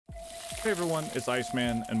Hey everyone, it's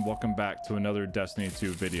Iceman and welcome back to another Destiny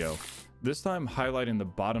 2 video. This time highlighting the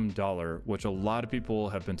bottom dollar, which a lot of people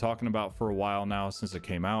have been talking about for a while now since it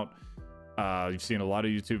came out. You've seen a lot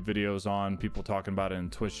of YouTube videos on, people talking about it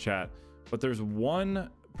in Twitch chat, but there's one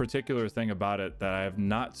particular thing about it that I have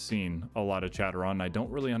not seen a lot of chatter on. I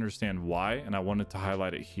don't really understand why, and I wanted to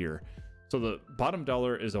highlight it here. So the bottom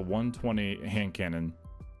dollar is a 120 hand cannon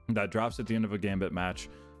that drops at the end of a gambit match.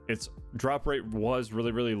 Its drop rate was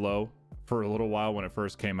really low for a little while when it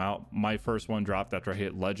first came out. My first one dropped after I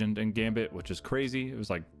hit legend in gambit, which is crazy. It was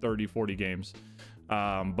like 30-40 games,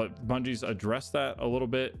 but Bungie's addressed that a little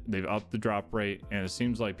bit. They've upped the drop rate, and it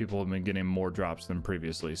seems like people have been getting more drops than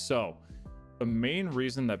previously. So the main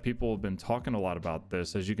reason that people have been talking a lot about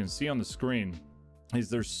this, as you can see on the screen, is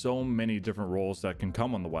there's so many different roles that can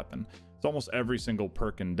come on the weapon. It's almost every single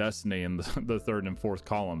perk in Destiny in the third and fourth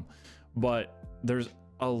column, but there's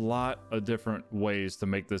a lot of different ways to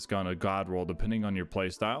make this gun a god roll depending on your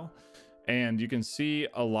playstyle. And you can see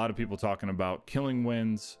a lot of people talking about killing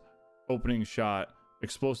winds, opening shot,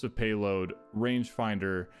 explosive payload,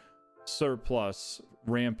 rangefinder, surplus,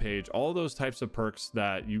 rampage, all those types of perks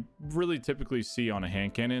that you really typically see on a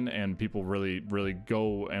hand cannon and people really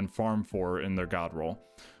go and farm for in their god roll.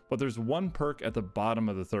 But there's one perk at the bottom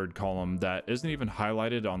of the third column that isn't even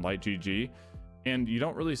highlighted on Light GG, and you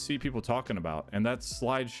don't really see people talking about, and that's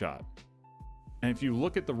slide shot. And if you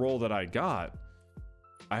look at the roll that I got,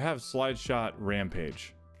 I have slide shot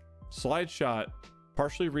rampage. Slide shot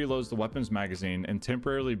partially reloads the weapon's magazine and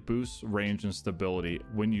temporarily boosts range and stability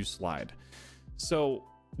when you slide. So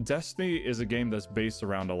Destiny is a game that's based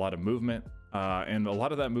around a lot of movement, and a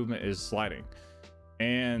lot of that movement is sliding,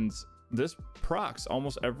 and this procs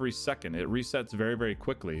almost every second. It resets very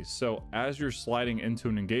quickly. So as you're sliding into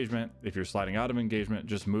an engagement, if you're sliding out of engagement,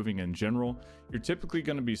 just moving in general, you're typically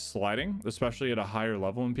going to be sliding, especially at a higher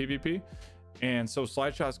level in PvP. And so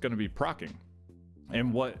slide shot's going to be proccing.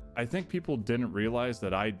 And what I think people didn't realize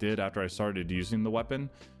that I did after I started using the weapon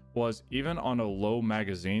was, even on a low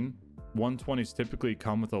magazine, 120s typically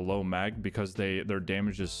come with a low mag because their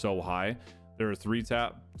damage is so high. There are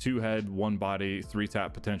 3-tap, 2-head, 1-body,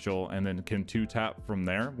 3-tap potential, and then can 2-tap from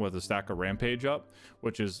there with a stack of rampage up,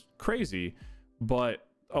 which is crazy. But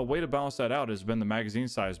a way to balance that out has been the magazine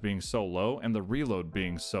size being so low and the reload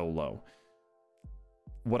being so low.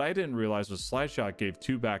 What I didn't realize was slide shot gave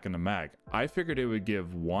 2 back in the mag. I figured it would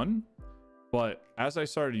give 1, but as I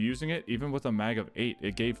started using it, even with a mag of 8,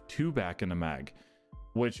 it gave 2 back in the mag,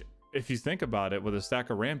 which, if you think about it, with a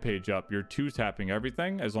stack of rampage up, you're 2-tapping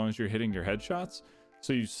everything as long as you're hitting your headshots.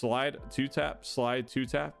 So you slide 2-tap, slide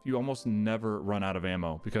 2-tap, you almost never run out of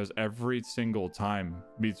ammo, because every single time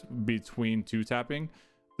between 2-tapping,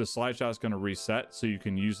 the slide shot is going to reset so you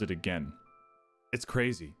can use it again. It's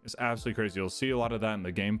crazy. It's absolutely crazy. You'll see a lot of that in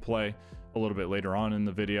the gameplay a little bit later on in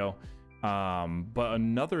the video. But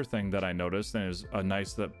another thing that I noticed, and is a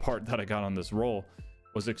nice part that I got on this roll,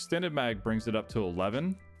 was extended mag brings it up to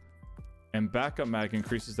 11. And backup mag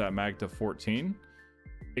increases that mag to 14.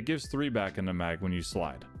 It gives 3 back in the mag when you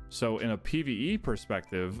slide. So in a PvE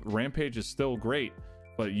perspective, rampage is still great,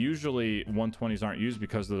 but usually 120s aren't used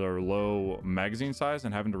because of their low magazine size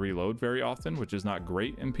and having to reload very often, which is not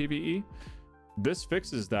great in PvE. This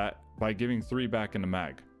fixes that by giving 3 back in the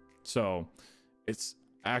mag. So it's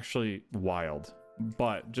actually wild.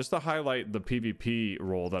 But just to highlight the PvP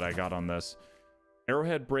roll that I got on this,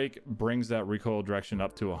 arrowhead break brings that recoil direction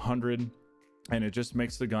up to 100, and it just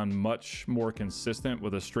makes the gun much more consistent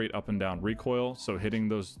with a straight up and down recoil. So hitting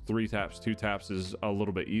those 3-taps, 2-taps is a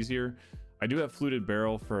little bit easier. I do have fluted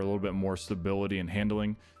barrel for a little bit more stability and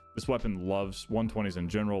handling. This weapon loves, 120s in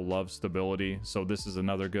general love stability, so this is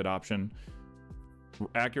another good option.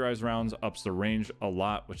 Accurized rounds ups the range a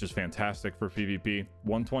lot, which is fantastic for PvP.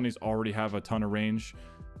 120s already have a ton of range,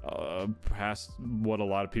 past what a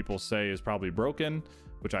lot of people say is probably broken,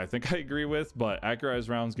 which I think I agree with, but accurized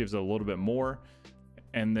rounds gives it a little bit more.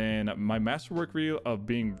 And then my masterwork of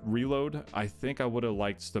being reload, I think I would have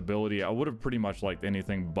liked stability. I would have pretty much liked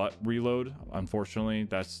anything but reload. Unfortunately,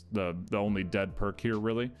 that's the only dead perk here,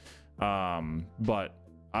 really. But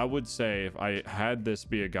I would say if I had this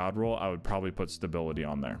be a god roll, I would probably put stability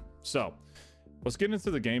on there. So let's get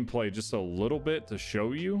into the gameplay just a little bit to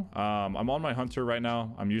show you. I'm on my hunter right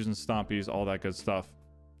now. I'm using stompies, all that good stuff.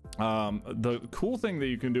 The cool thing that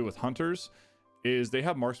you can do with hunters is they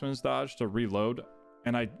have marksman's dodge to reload.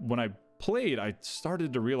 And when I played, I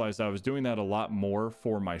started to realize that I was doing that a lot more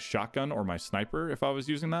for my shotgun or my sniper if I was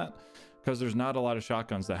using that, because there's not a lot of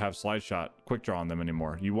shotguns that have slide shot quick draw on them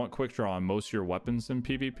anymore. You want quick draw on most of your weapons in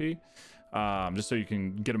PvP, just so you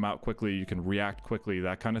can get them out quickly, you can react quickly,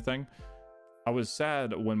 that kind of thing. I was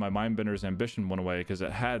sad when my Mindbender's ambition went away because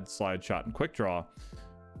it had slide shot and quick draw,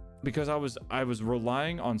 because I was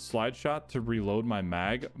relying on slide shot to reload my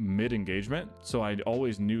mag mid engagement, so I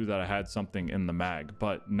always knew that I had something in the mag.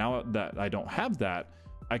 But now that I don't have that,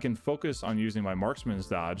 I can focus on using my marksman's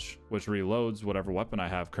dodge, which reloads whatever weapon I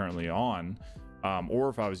have currently on, or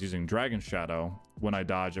if I was using Dragon Shadow, when I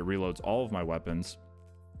dodge it reloads all of my weapons.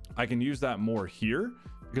 I can use that more here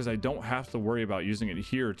because I don't have to worry about using it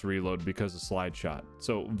here to reload because of slide shot.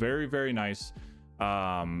 So very, very nice.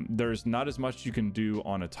 There's not as much you can do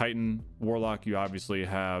on a Titan. Warlock, you obviously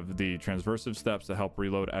have the transversive steps to help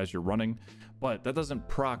reload as you're running, but that doesn't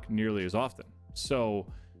proc nearly as often. So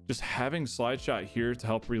just having slide shot here to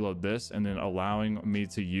help reload this, and then allowing me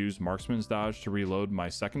to use marksman's dodge to reload my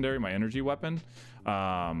secondary, my energy weapon,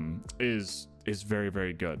 is very,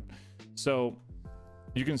 very good. So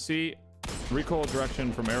you can see recoil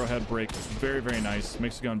direction from arrowhead break, very, very nice.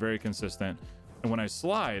 Makes the gun very consistent. And when I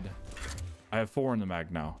slide, I have 4 in the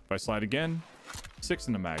mag now. If I slide again, 6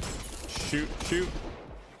 in the mag. Shoot, shoot,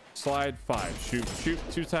 slide, 5. Shoot, shoot,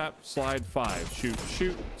 2-tap, slide, 5. Shoot,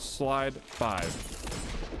 shoot, slide,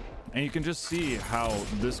 5. And you can just see how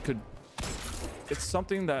this could... It's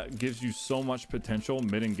something that gives you so much potential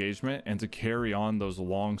mid-engagement, and to carry on those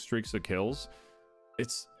long streaks of kills.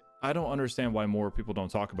 I don't understand why more people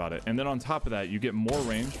don't talk about it. And then on top of that, you get more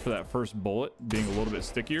range for that first bullet being a little bit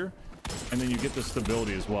stickier. And then you get the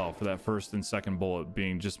stability as well for that first and second bullet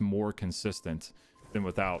being just more consistent than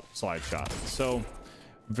without slide shot. So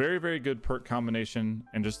very, very good perk combination.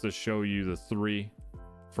 And just to show you the 3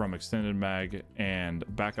 from extended mag and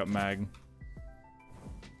backup mag,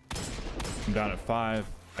 I'm down at 5.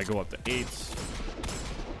 I go up to 8.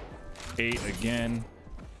 8 again.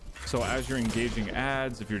 So as you're engaging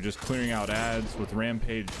ads, if you're just clearing out ads with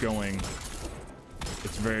Rampage going,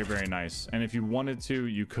 it's very, very nice. And if you wanted to,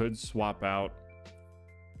 you could swap out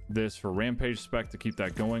this for Rampage spec to keep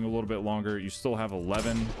that going a little bit longer. You still have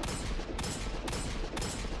 11.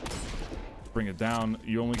 Bring it down.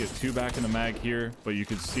 You only get 2 back in the mag here, but you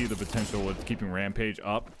could see the potential with keeping Rampage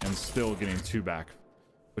up and still getting 2 back,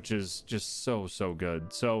 which is just so, so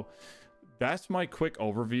good. So that's my quick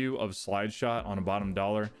overview of slide shot on a bottom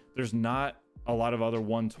dollar. There's not a lot of other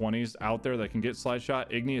 120s out there that can get slide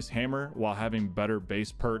shot. Igneous Hammer, while having better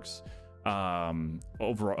base perks, base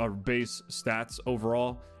stats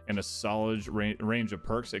overall, and a solid range of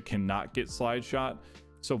perks, it cannot get slide shot.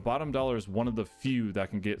 So bottom dollar is one of the few that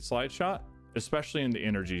can get slide shot, especially in the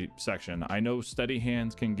energy section. I know steady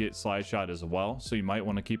hands can get slide shot as well, so you might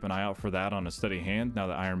want to keep an eye out for that on a steady hand now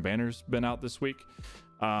that Iron Banner's been out this week.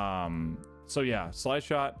 So yeah, slide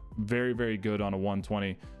shot, very, very good on a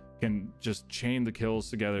 120. Can just chain the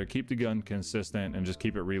kills together, keep the gun consistent, and just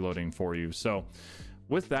keep it reloading for you. So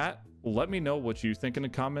with that, let me know what you think in the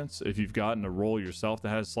comments. If you've gotten a role yourself that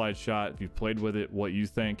has slide shot, if you've played with it, what you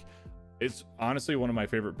think. It's honestly one of my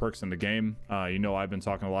favorite perks in the game. You know, I've been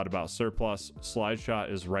talking a lot about surplus. Slide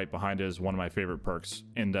shot is right behind it as one of my favorite perks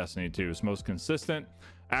in Destiny 2. It's most consistent,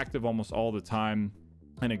 active almost all the time,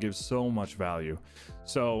 and it gives so much value.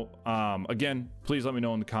 So again, please let me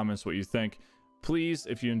know in the comments what you think. Please,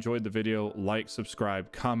 if you enjoyed the video, like,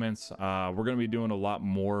 subscribe, comments. We're going to be doing a lot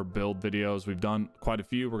more build videos. We've done quite a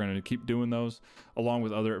few. We're going to keep doing those, along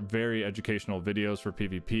with other very educational videos for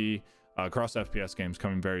PvP across FPS games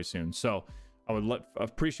coming very soon. So I would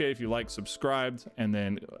appreciate if you like, subscribed, and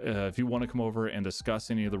then if you want to come over and discuss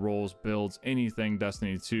any of the roles, builds, anything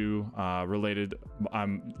Destiny 2 related,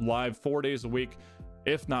 I'm live 4 days a week,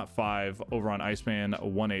 if not 5, over on Iceman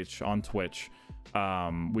 1H on Twitch.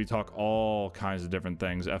 We talk all kinds of different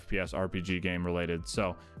things, FPS, RPG game related.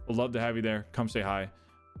 So we'd love to have you there. Come say hi,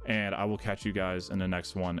 and I will catch you guys in the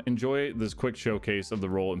next one. Enjoy this quick showcase of the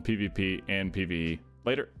role in PvP and PvE.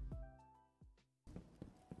 Later.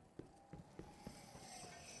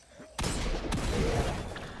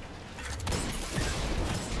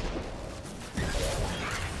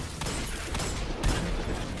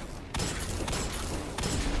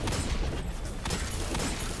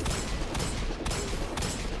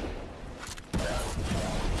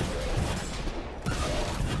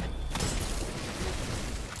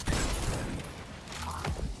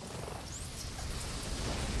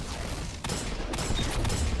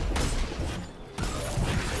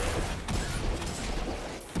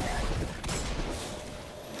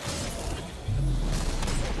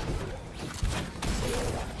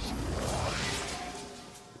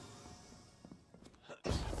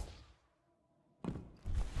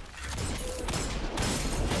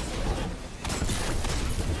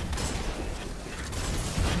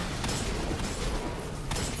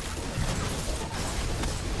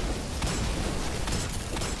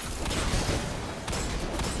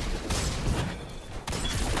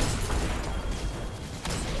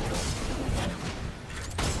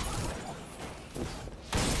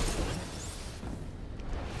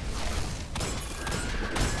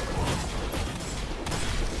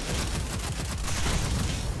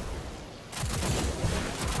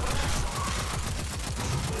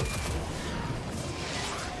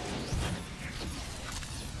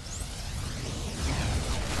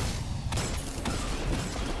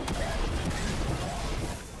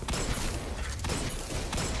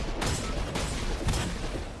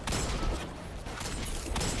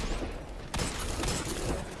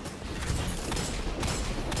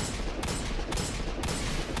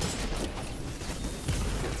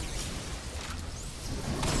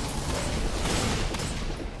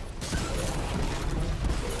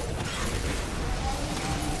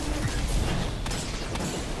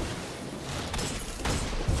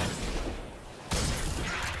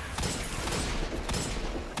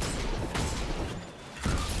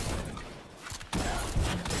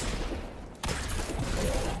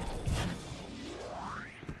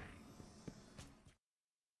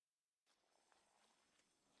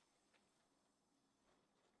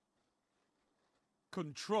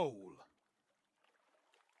 Control.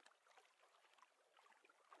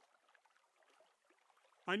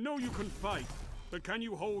 I know you can fight, but can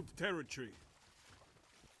you hold territory?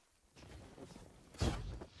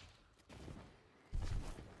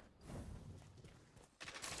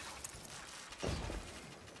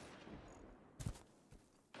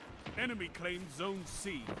 Enemy claimed Zone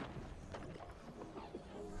C.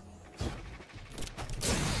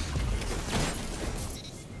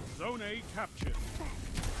 Zone A captured.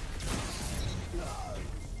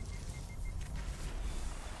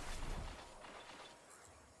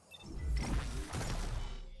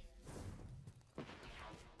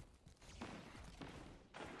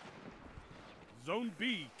 Zone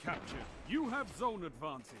B captured. You have zone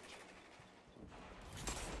advantage.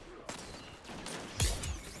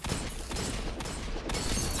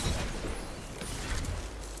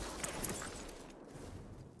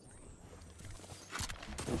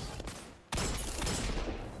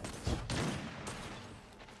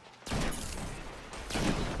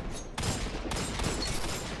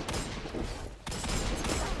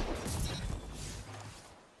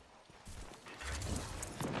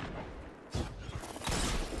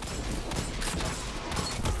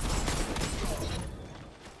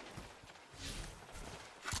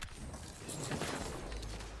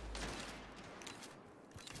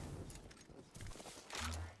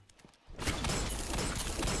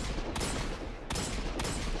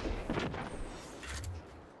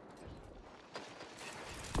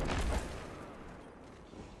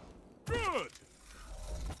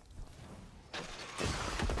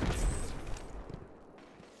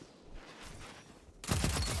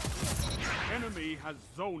 Enemy has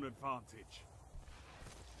zone advantage.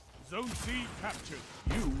 Zone C captured.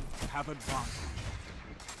 You have advantage.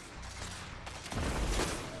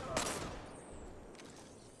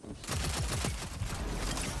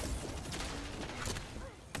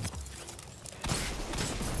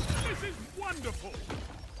 This is wonderful!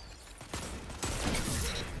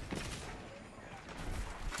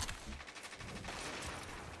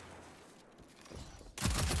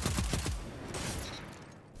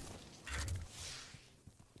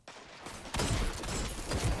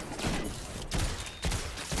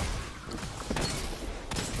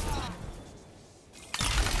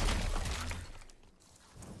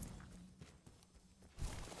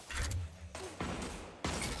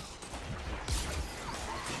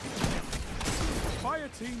 A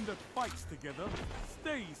team that fights together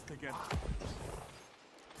stays together.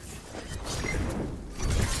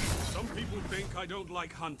 Some people think I don't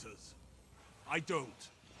like hunters. I don't.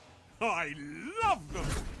 I love them!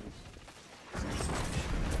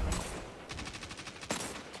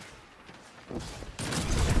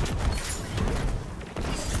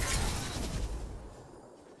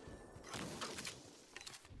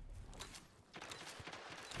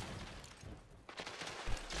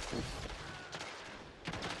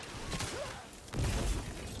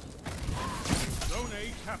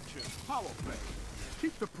 Captured. Power play.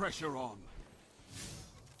 Keep the pressure on.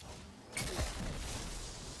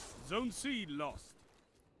 Zone C lost.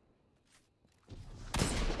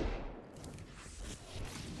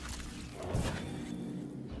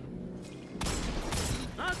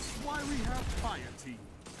 That's why we have fire teams.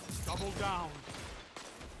 Double down.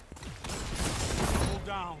 Double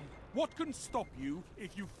down. What can stop you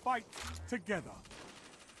if you fight together?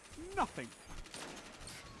 Nothing.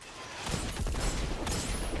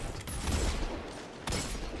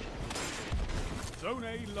 Zone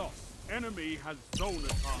A lost. Enemy has zone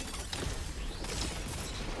advantage.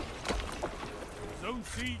 Zone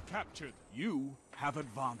C captured. You have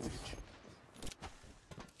advantage.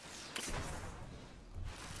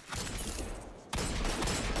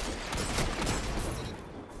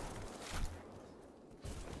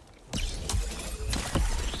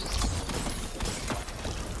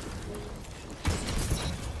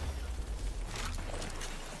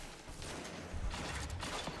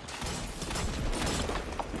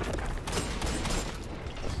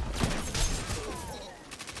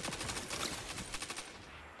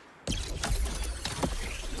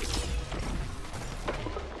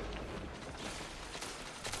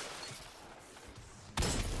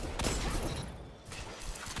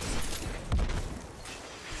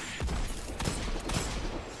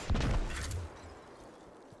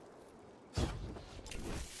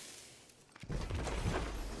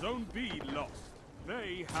 Zone B lost.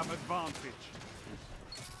 They have advantage.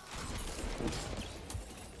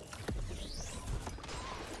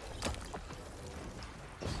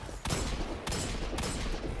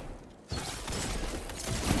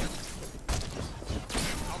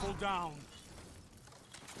 Double down.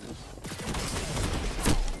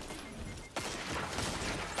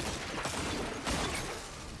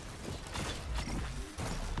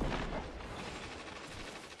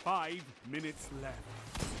 5 minutes left.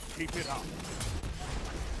 Keep it up.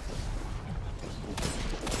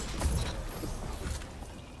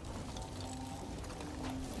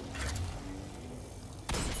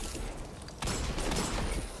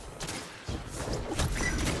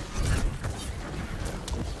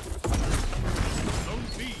 Zone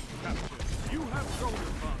B captured. You have zone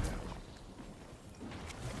advantage.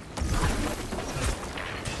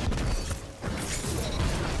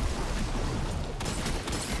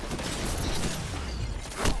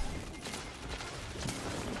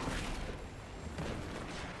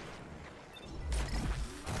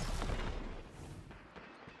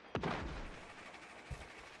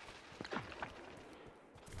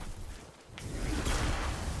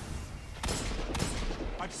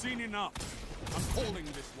 I've seen enough. I'm calling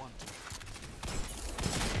this one.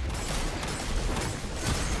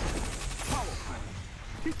 Power play.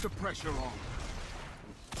 Keep the pressure on.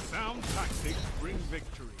 Sound tactics bring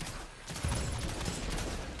victory.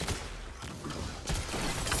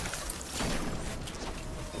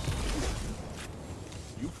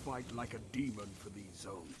 You fight like a demon for these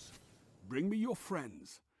zones. Bring me your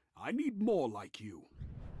friends. I need more like you.